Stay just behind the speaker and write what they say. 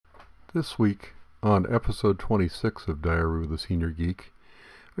This week, on episode 26 of Diary with a Senior Geek,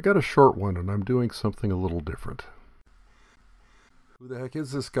 I got a short one and I'm doing something a little different. Who the heck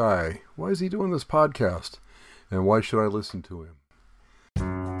is this guy? Why is he doing this podcast? And why should I listen to him?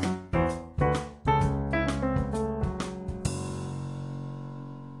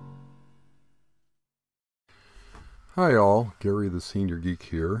 Hi all, Gary the Senior Geek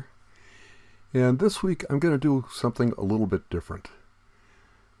here. And this week I'm going to do something a little bit different.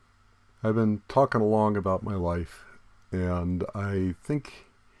 I've been talking along about my life, and I think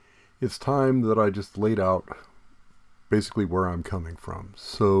it's time that I just laid out basically where I'm coming from.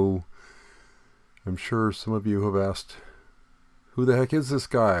 So I'm sure some of you have asked, who the heck is this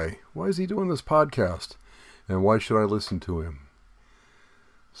guy? Why is he doing this podcast? And why should I listen to him?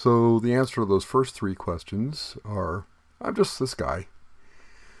 So the answer to those first three questions are, I'm just this guy.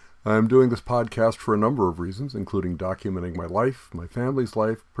 I'm doing this podcast for a number of reasons, including documenting my life, my family's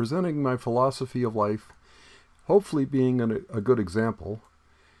life, presenting my philosophy of life, hopefully being a good example,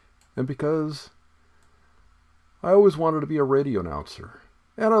 and because I always wanted to be a radio announcer,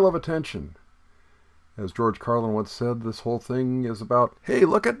 and I love attention. As George Carlin once said, this whole thing is about, hey,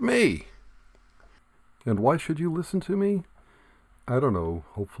 look at me! And why should you listen to me? I don't know.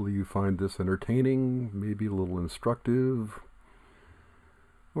 Hopefully you find this entertaining, maybe a little instructive,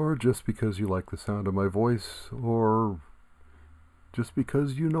 or just because you like the sound of my voice, or just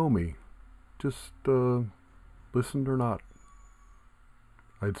because you know me. Just listen or not.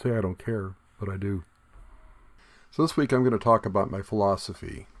 I'd say I don't care, but I do. So this week I'm going to talk about my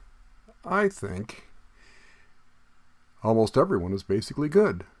philosophy. I think almost everyone is basically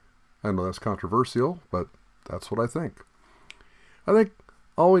good. I know that's controversial, but that's what I think. I think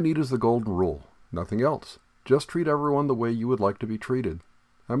all we need is the golden rule, nothing else. Just treat everyone the way you would like to be treated.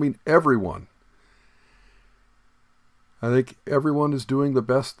 I mean, everyone. I think everyone is doing the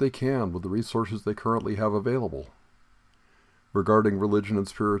best they can with the resources they currently have available. Regarding religion and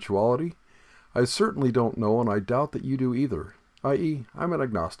spirituality, I certainly don't know, and I doubt that you do either, i.e., I'm an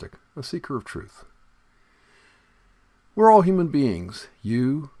agnostic, a seeker of truth. We're all human beings.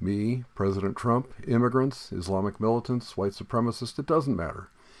 You, me, President Trump, immigrants, Islamic militants, white supremacists, it doesn't matter.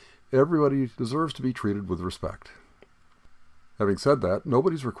 Everybody deserves to be treated with respect. Having said that,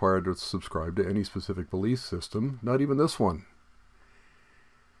 nobody's required to subscribe to any specific belief system, not even this one.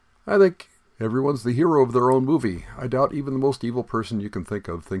 I think everyone's the hero of their own movie. I doubt even the most evil person you can think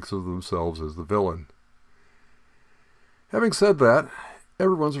of thinks of themselves as the villain. Having said that,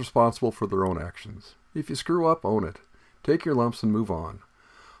 everyone's responsible for their own actions. If you screw up, own it. Take your lumps and move on.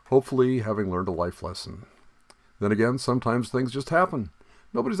 Hopefully having learned a life lesson. Then again, sometimes things just happen.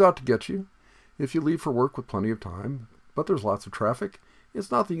 Nobody's out to get you. If you leave for work with plenty of time, but there's lots of traffic,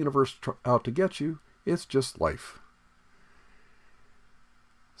 it's not the universe out to get you, it's just life.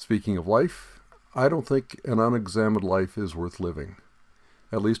 Speaking of life, I don't think an unexamined life is worth living.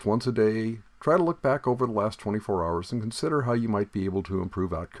 At least once a day, try to look back over the last 24 hours and consider how you might be able to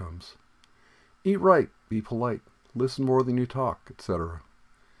improve outcomes. Eat right, be polite, listen more than you talk, etc.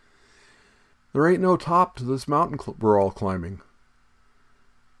 There ain't no top to this mountain we're all climbing.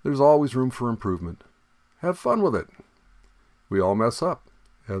 There's always room for improvement. Have fun with it. We all mess up.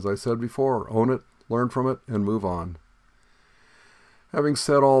 As I said before, own it, learn from it, and move on. Having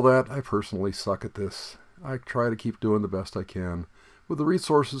said all that, I personally suck at this. I try to keep doing the best I can with the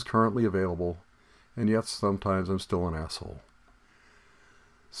resources currently available, and yet sometimes I'm still an asshole.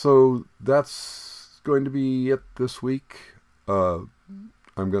 So that's going to be it this week. I'm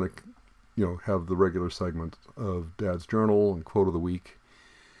going to, have the regular segment of Dad's Journal and Quote of the Week.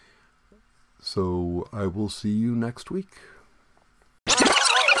 So I will see you next week.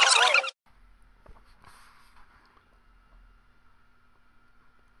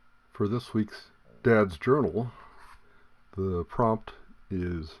 For this week's Dad's Journal, the prompt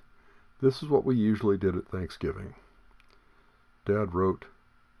is, this is what we usually did at Thanksgiving. Dad wrote,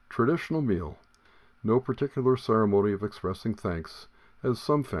 traditional meal, no particular ceremony of expressing thanks, as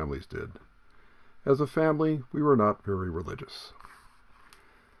some families did. As a family, we were not very religious.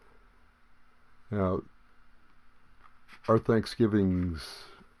 Now, our Thanksgivings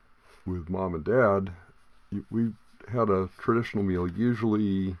with Mom and Dad, we had a traditional meal.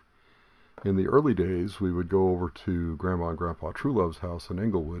 Usually, in the early days, we would go over to Grandma and Grandpa Truelove's house in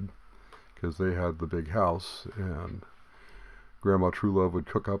Englewood, because they had the big house, and Grandma Truelove would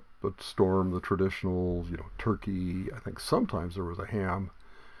cook up a storm, the traditional, turkey. I think sometimes there was a ham.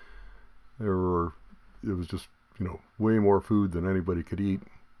 It was just, way more food than anybody could eat.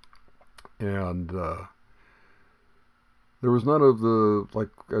 And There was none of the, like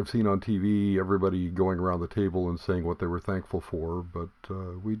I've seen on TV, everybody going around the table and saying what they were thankful for, but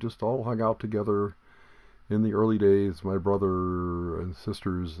we just all hung out together. In the early days, my brother and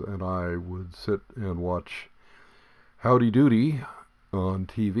sisters and I would sit and watch Howdy Doody on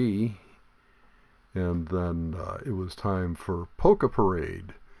TV, and then it was time for Polka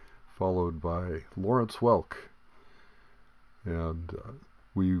Parade, followed by Lawrence Welk. And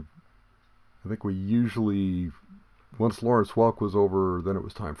I think we usually, once Lawrence Welk was over, then it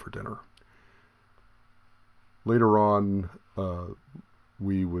was time for dinner. Later on,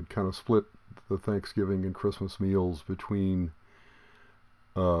 we would kind of split the Thanksgiving and Christmas meals between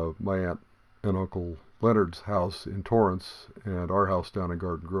my aunt and Uncle Leonard's house in Torrance and our house down in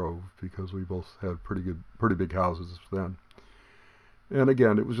Garden Grove, because we both had pretty big houses then. And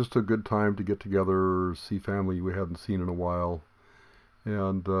again, it was just a good time to get together, see family we hadn't seen in a while,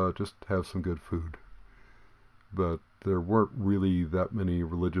 and just have some good food. But there weren't really that many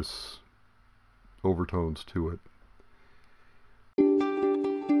religious overtones to it.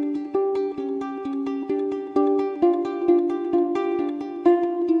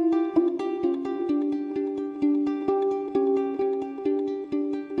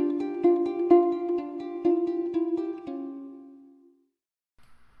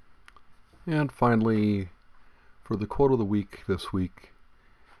 And finally, for the quote of the week this week,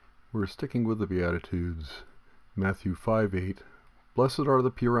 we're sticking with the Beatitudes. Matthew 5:8, "Blessed are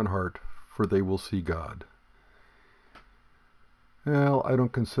the pure in heart, for they will see God." Well, I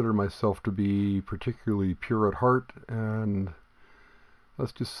don't consider myself to be particularly pure at heart, and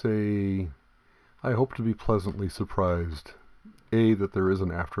let's just say I hope to be pleasantly surprised. A, that there is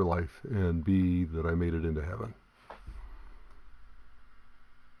an afterlife, and B, that I made it into heaven.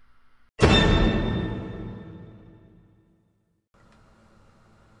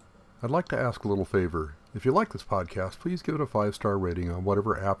 I'd like to ask a little favor. If you like this podcast, please give it a 5-star rating on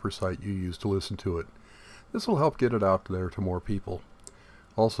whatever app or site you use to listen to it. This will help get it out there to more people.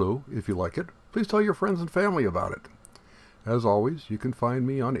 Also, if you like it, please tell your friends and family about it. As always, you can find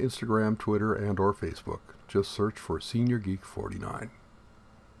me on Instagram, Twitter, and or Facebook. Just search for Senior Geek 49.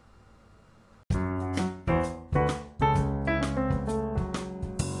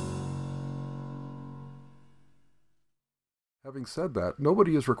 Having said that,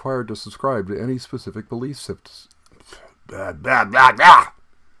 nobody is required to subscribe to any specific belief systems. I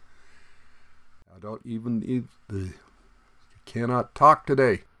don't even cannot talk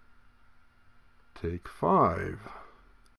today. Take 5.